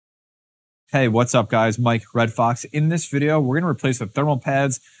Hey, what's up guys? Mike, Red Fox. In this video, we're going to replace the thermal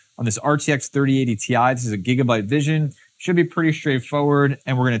pads on this RTX 3080 Ti. This is a Gigabyte Vision. Should be pretty straightforward,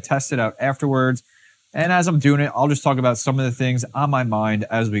 and we're going to test it out afterwards. And as I'm doing it, I'll just talk about some of the things on my mind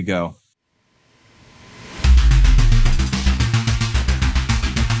as we go.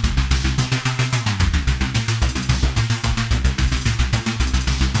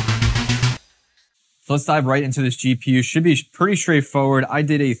 So let's dive right into this GPU. Should be pretty straightforward. I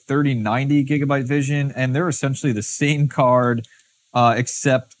did a 3090 Gigabyte Vision, and they're essentially the same card,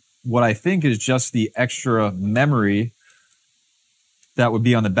 except what I think is just the extra memory that would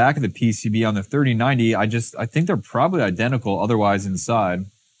be on the back of the PCB on the 3090. I think they're probably identical otherwise inside.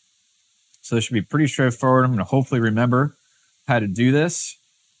 So this should be pretty straightforward. I'm going to hopefully remember how to do this.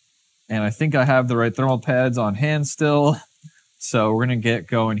 And I think I have the right thermal pads on hand still. So we're going to get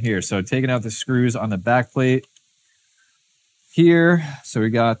going here. So taking out the screws on the back plate here. So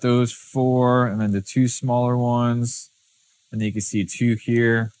we got those 4 and then the 2 smaller ones. And then you can see 2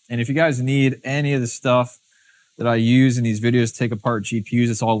 here. And if you guys need any of the stuff that I use in these videos, take apart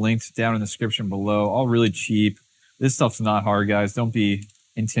GPUs, it's all linked down in the description below. All really cheap. This stuff's not hard, guys. Don't be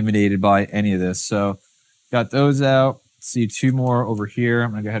intimidated by any of this. So got those out. See 2 more over here.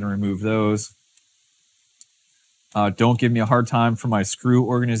 I'm going to go ahead and remove those. Don't give me a hard time for my screw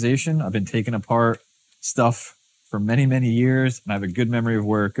organization. I've been taking apart stuff for many, many years, and I have a good memory of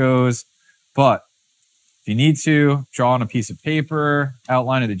where it goes. But if you need to, draw on a piece of paper,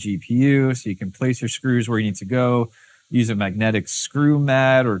 outline of the GPU so you can place your screws where you need to go. Use a magnetic screw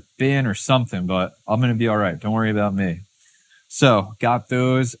mat or bin or something, but I'm going to be all right. Don't worry about me. So got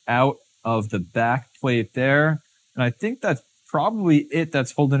those out of the back plate there. And I think that's probably it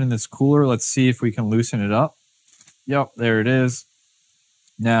that's holding in this cooler. Let's see if we can loosen it up. Yep, there it is.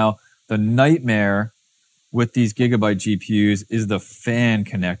 Now, the nightmare with these Gigabyte GPUs is the fan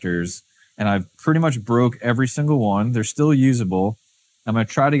connectors. And I've pretty much broke every single one. They're still usable. I'm going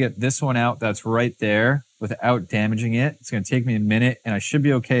to try to get this one out that's right there without damaging it. It's going to take me a minute, and I should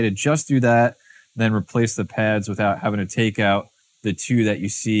be okay to just do that, then replace the pads without having to take out the 2 that you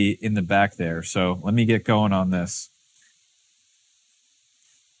see in the back there. So let me get going on this.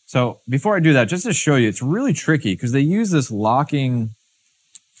 So before I do that, just to show you, it's really tricky because they use this locking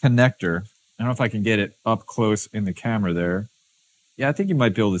connector. I don't know if I can get it up close in the camera there. Yeah, I think you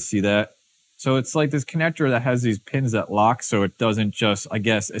might be able to see that. So it's like this connector that has these pins that lock so it doesn't just, I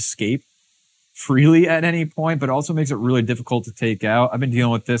guess, escape freely at any point, but also makes it really difficult to take out. I've been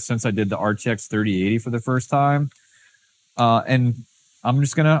dealing with this since I did the RTX 3080 for the first time. And I'm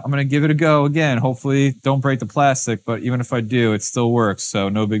gonna give it a go again. Hopefully don't break the plastic, but even if I do, it still works. So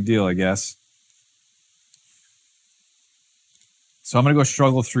no big deal, I guess. So I'm gonna go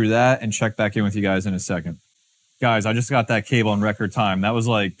struggle through that and check back in with you guys in a second. Guys, I just got that cable in record time. That was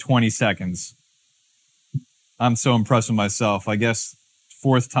like 20 seconds. I'm so impressed with myself. I guess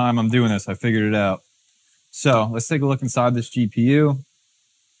 4th time I'm doing this, I figured it out. So let's take a look inside this GPU.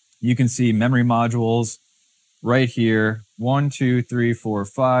 You can see memory modules right here. 1, 2, 3, 4,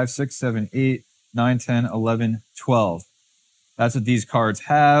 5, 6, 7, 8, 9, 10, 11, 12. That's what these cards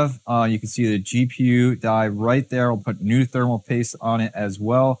have. You can see the GPU die right there. I'll put new thermal paste on it as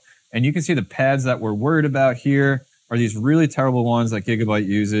well. And you can see the pads that we're worried about here are these really terrible ones that Gigabyte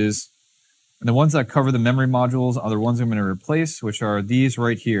uses. And the ones that cover the memory modules are the ones I'm going to replace, which are these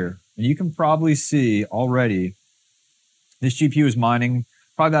right here. And you can probably see already, this GPU is mining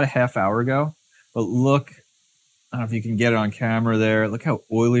probably about a half hour ago. But look, I don't know if you can get it on camera there. Look how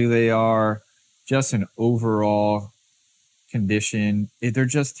oily they are. Just an overall condition. They're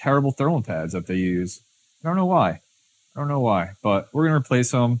just terrible thermal pads that they use. I don't know why. But we're going to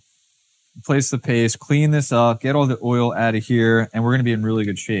replace them. Replace the paste, clean this up, get all the oil out of here, and we're going to be in really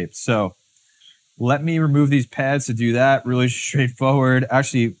good shape. So let me remove these pads to do that. Really straightforward.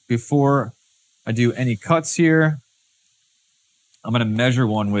 Actually, before I do any cuts here, I'm going to measure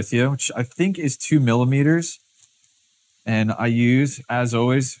one with you, which I think is 2 millimeters. And I use, as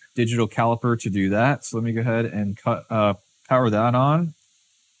always, digital caliper to do that. So let me go ahead and power that on,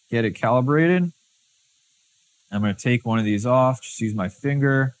 get it calibrated. I'm going to take one of these off, just use my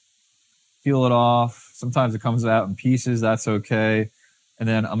finger. Peel it off. Sometimes it comes out in pieces. That's okay. And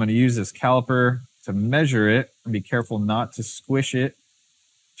then I'm going to use this caliper to measure it and be careful not to squish it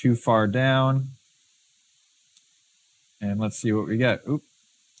too far down. And let's see what we get. Oop.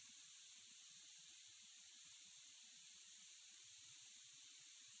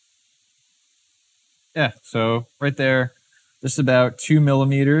 Yeah, so right there, just about 2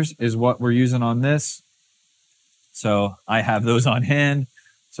 millimeters is what we're using on this. So I have those on hand.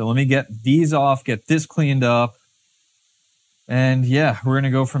 So let me get these off, get this cleaned up, And yeah, we're going to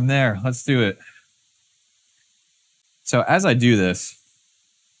go from there. Let's do it. So as I do this,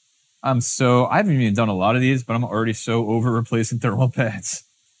 I haven't even done a lot of these, but I'm already so over replacing thermal pads.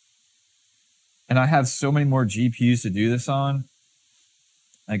 And I have so many more GPUs to do this on.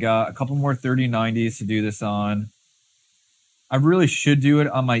 I got a couple more 3090s to do this on. I really should do it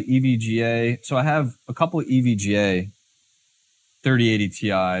on my EVGA. So I have a couple of EVGA 3080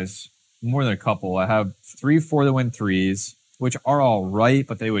 Ti's, more than a couple. I have 3 For the Win 3s, which are all right,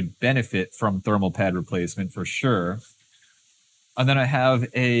 but they would benefit from thermal pad replacement for sure. And then I have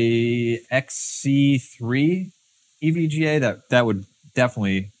a XC3 EVGA that would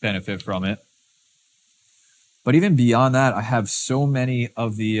definitely benefit from it. But even beyond that, I have so many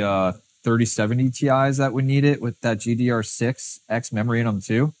of the 3070 Ti's that would need it with that GDR6X memory in them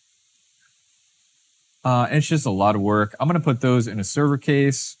too. And it's just a lot of work. I'm going to put those in a server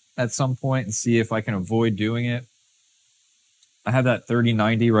case at some point and see if I can avoid doing it. I have that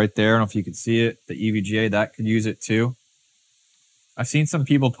 3090 right there. I don't know if you can see it. The EVGA, that could use it too. I've seen some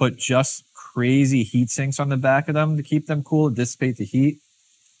people put just crazy heat sinks on the back of them to keep them cool, to dissipate the heat.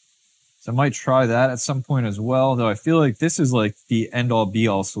 So I might try that at some point as well, though I feel like this is like the end-all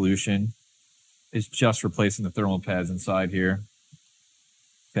be-all solution, is just replacing the thermal pads inside here.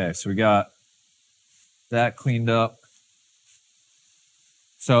 Okay, so we got that cleaned up.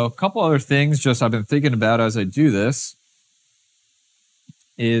 So a couple other things just I've been thinking about as I do this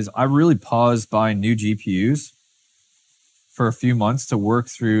is I really paused buying new GPUs for a few months to work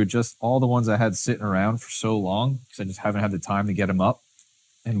through just all the ones I had sitting around for so long because I just haven't had the time to get them up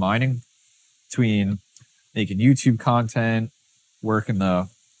and mining. Between making YouTube content, working the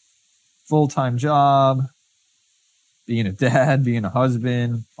full-time job, being a dad, being a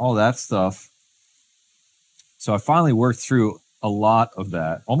husband, all that stuff. So I finally worked through a lot of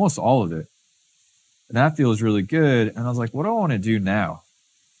that, almost all of it. And that feels really good. And I was like, what do I want to do now?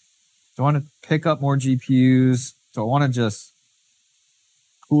 Do I want to pick up more GPUs? Do I want to just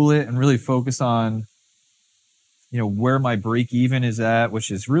cool it and really focus on where my break even is at,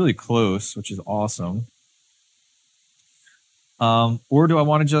 which is really close, which is awesome. Or do I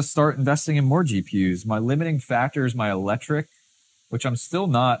want to just start investing in more GPUs? My limiting factor is my electric, which I'm still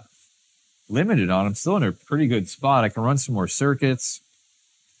not limited on. I'm still in a pretty good spot. I can run some more circuits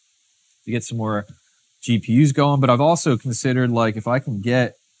to get some more GPUs going, but I've also considered, like, if I can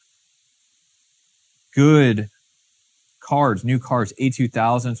get good cards, new cards,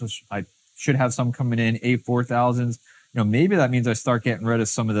 A2000s, which I should have some coming in, A4000s. Maybe that means I start getting rid of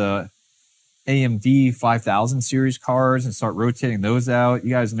some of the AMD 5000 series cards and start rotating those out. You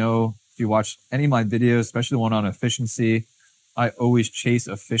guys know, if you watch any of my videos, especially the one on efficiency, I always chase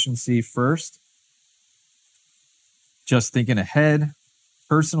efficiency first. Just thinking ahead.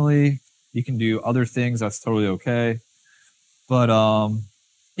 Personally, you can do other things. That's totally okay. But,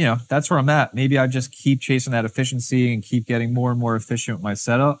 that's where I'm at. Maybe I just keep chasing that efficiency and keep getting more and more efficient with my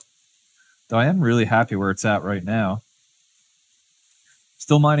setup. Though I am really happy where it's at right now.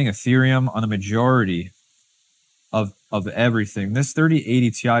 Still mining Ethereum on the majority of everything. This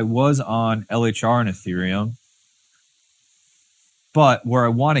 3080 Ti was on LHR and Ethereum. But where I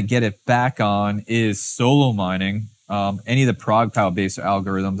want to get it back on is solo mining. Any of the ProgPow based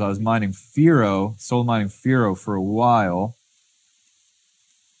algorithms. I was mining solo mining Firo for a while.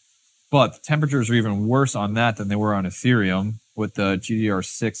 But the temperatures are even worse on that than they were on Ethereum with the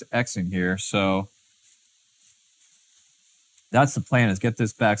GDR6X in here. So that's the plan, is get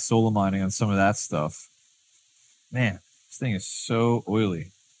this back solo mining on some of that stuff. Man, this thing is so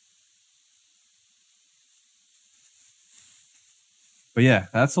oily. But yeah,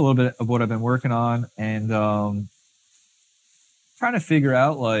 that's a little bit of what I've been working on, and trying to figure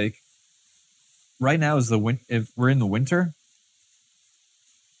out, like, right now is if we're in the winter.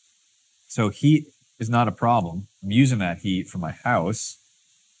 So heat is not a problem. I'm using that heat for my house.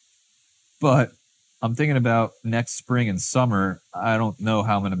 But I'm thinking about next spring and summer. I don't know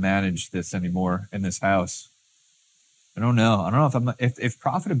how I'm going to manage this anymore in this house. I don't know. I don't know if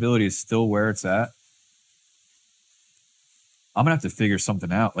profitability is still where it's at. I'm going to have to figure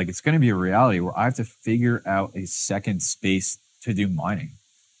something out. Like, it's going to be a reality where I have to figure out a second space to do mining.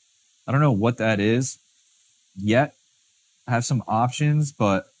 I don't know what that is yet. I have some options,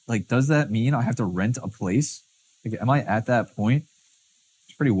 but, like, does that mean I have to rent a place? Like, am I at that point?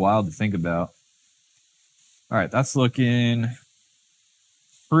 It's pretty wild to think about. All right, that's looking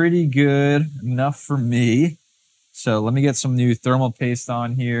pretty good enough for me. So let me get some new thermal paste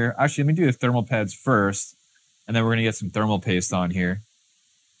on here. Actually, let me do the thermal pads first, and then we're going to get some thermal paste on here.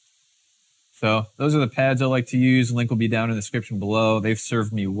 So those are the pads I like to use. Link will be down in the description below. They've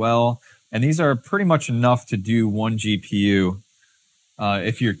served me well. And these are pretty much enough to do one GPU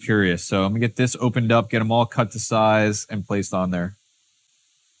if you're curious. So I'm going to get this opened up, get them all cut to size and placed on there.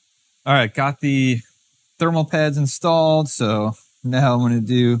 All right, got the thermal pads installed. So now I'm going to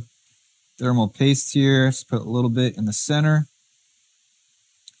do thermal paste here. Just put a little bit in the center.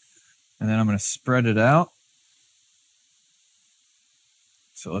 And then I'm going to spread it out.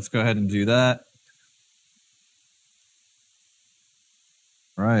 So let's go ahead and do that.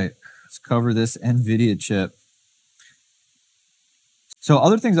 All right, let's cover this NVIDIA chip. So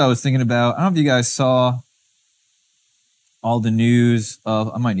other things I was thinking about, I don't know if you guys saw all the news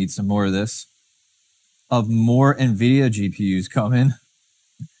of, I might need some more of this, of more NVIDIA GPUs coming.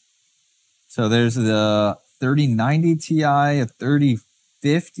 So there's the 3090 Ti, a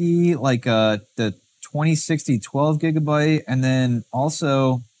 3050, like the 2060 12 gigabyte, and then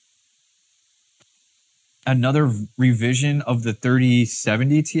also another revision of the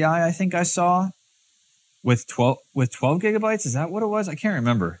 3070 Ti, I think I saw, with 12 gigabytes. Is that what it was? I can't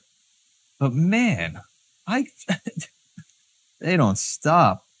remember. But man, they don't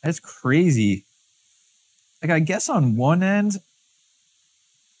stop. That's crazy. Like, I guess on one end, it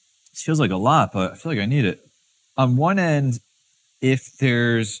feels like a lot, but I feel like I need it. On one end, if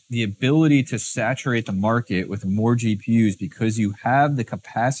there's the ability to saturate the market with more GPUs because you have the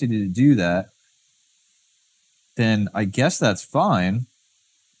capacity to do that, then I guess that's fine.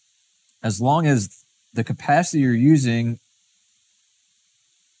 As long as the capacity you're using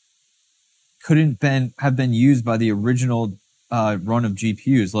couldn't have been used by the original run of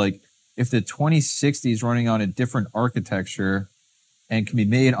GPUs. Like, if the 2060 is running on a different architecture and can be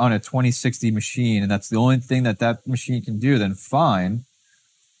made on a 2060 machine, and that's the only thing that that machine can do, then fine.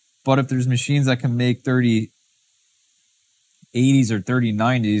 But if there's machines that can make 3080s or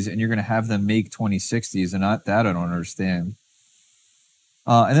 3090s, and you're going to have them make 2060s, and that I don't understand.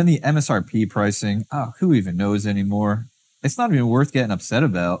 And then the MSRP pricing, who even knows anymore? It's not even worth getting upset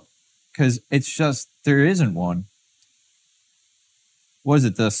about, because it's just, there isn't one. What is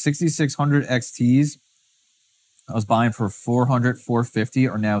it, the 6600 XTs I was buying for $400,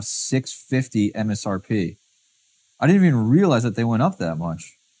 $450 are now $650 MSRP. I didn't even realize that they went up that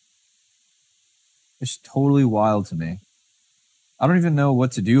much. It's totally wild to me. I don't even know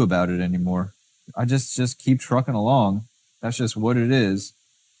what to do about it anymore. I just keep trucking along. That's just what it is.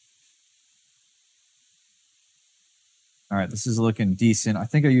 All right, this is looking decent. I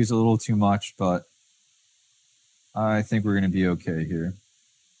think I used a little too much, but I think we're going to be okay here.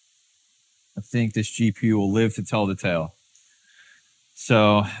 I think this GPU will live to tell the tale.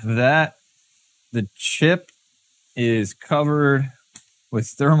 So the chip is covered with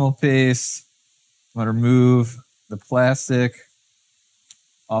thermal paste. I'm going to remove the plastic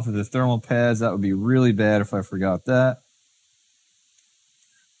off of the thermal pads. That would be really bad if I forgot that.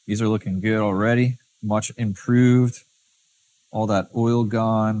 These are looking good already. Much improved. All that oil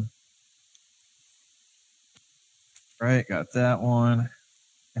gone. Right, got that one.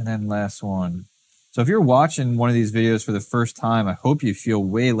 And then last one. So if you're watching one of these videos for the first time, I hope you feel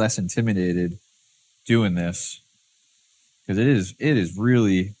way less intimidated doing this, because it is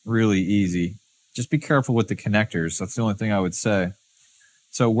really, really easy. Just be careful with the connectors. That's the only thing I would say.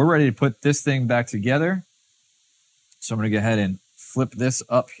 So we're ready to put this thing back together. So I'm going to go ahead and flip this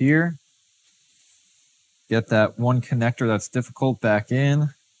up here. Get that one connector that's difficult back in.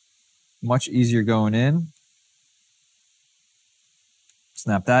 Much easier going in.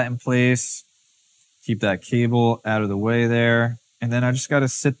 Snap that in place. Keep that cable out of the way there. And then I just got to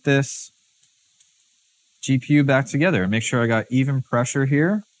sit this GPU back together and make sure I got even pressure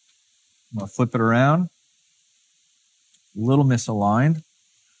here. I'm going to flip it around. A little misaligned.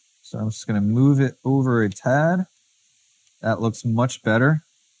 So I'm just going to move it over a tad. That looks much better.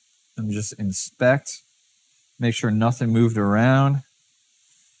 And just inspect. Make sure nothing moved around.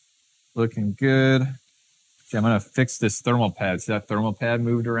 Looking good. Okay, I'm going to fix this thermal pad. See that thermal pad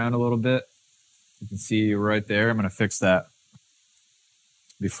moved around a little bit? You can see right there. I'm going to fix that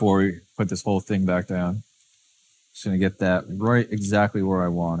before we put this whole thing back down. Just going to get that right exactly where I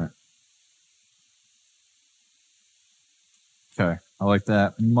want it. Okay, I like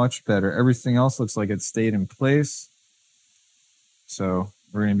that much better. Everything else looks like it stayed in place. So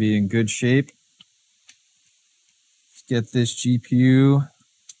we're going to be in good shape. Let's get this GPU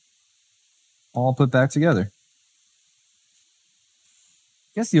all put back together.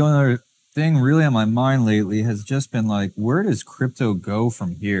 I guess the only other thing really on my mind lately has just been like, where does crypto go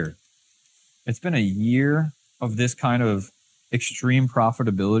from here? It's been a year of this kind of extreme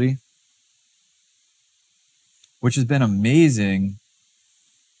profitability, which has been amazing.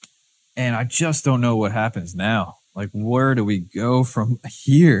 And I just don't know what happens now. Like, where do we go from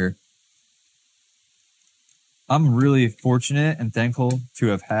here? I'm really fortunate and thankful to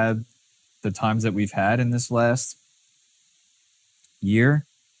have had the times that we've had in this last year.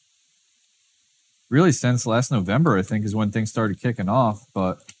 Really since last November, I think, is when things started kicking off.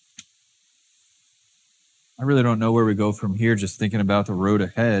 But I really don't know where we go from here, just thinking about the road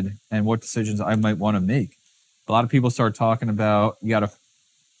ahead and what decisions I might want to make. A lot of people start talking about,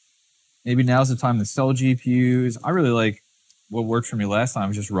 maybe now's the time to sell GPUs. I really like what worked for me last time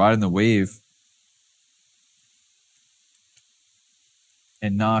was just riding the wave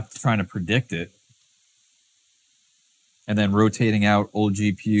and not trying to predict it. And then rotating out old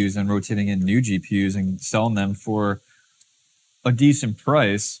GPUs and rotating in new GPUs and selling them for a decent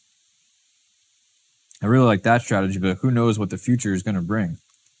price. I really like that strategy, but who knows what the future is going to bring.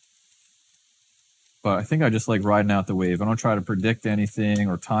 But I think I just like riding out the wave. I don't try to predict anything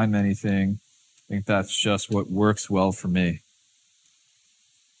or time anything. I think that's just what works well for me.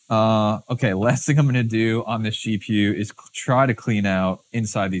 Okay, last thing I'm going to do on this GPU is try to clean out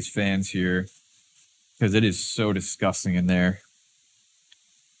inside these fans here, because it is so disgusting in there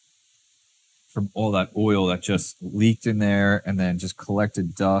from all that oil that just leaked in there and then just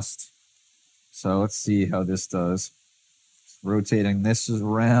collected dust. So let's see how this does. Rotating this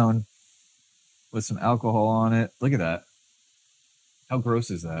around with some alcohol on it. Look at that. How gross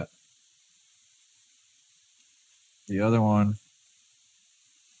is that? The other one.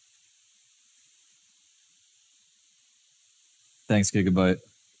 Thanks, Gigabyte.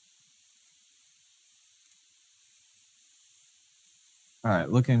 All right,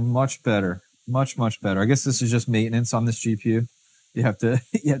 looking much better. Much, much better. I guess this is just maintenance on this GPU. You have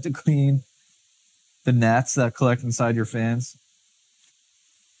to clean the gnats that collect inside your fans.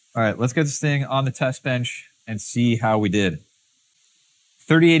 All right, let's get this thing on the test bench and see how we did.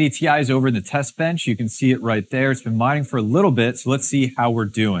 3080 Ti is over in the test bench. You can see it right there. It's been mining for a little bit, so let's see how we're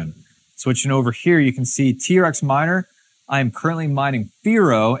doing. Switching over here, you can see TRX miner. I am currently mining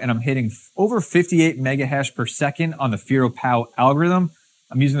Firo, and I'm hitting over 58 megahash per second on the Firo POW algorithm.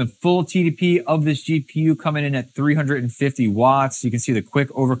 I'm using the full TDP of this GPU coming in at 350 watts. You can see the quick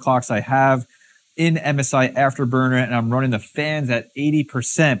overclocks I have in MSI Afterburner, and I'm running the fans at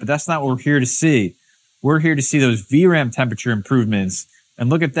 80%, but that's not what we're here to see. We're here to see those VRAM temperature improvements. And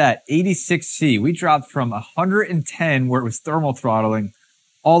look at that, 86C. We dropped from 110, where it was thermal throttling,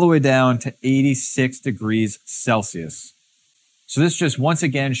 all the way down to 86 degrees Celsius. So this just once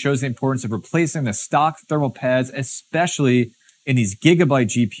again shows the importance of replacing the stock thermal pads, especially in these Gigabyte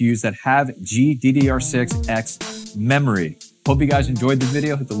GPUs that have GDDR6X memory. Hope you guys enjoyed the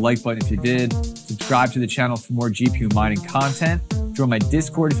video. Hit the like button if you did. Subscribe to the channel for more GPU mining content. Join my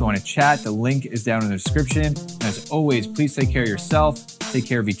Discord if you want to chat. The link is down in the description. And as always, please take care of yourself, take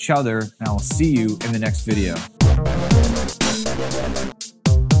care of each other, and I will see you in the next video.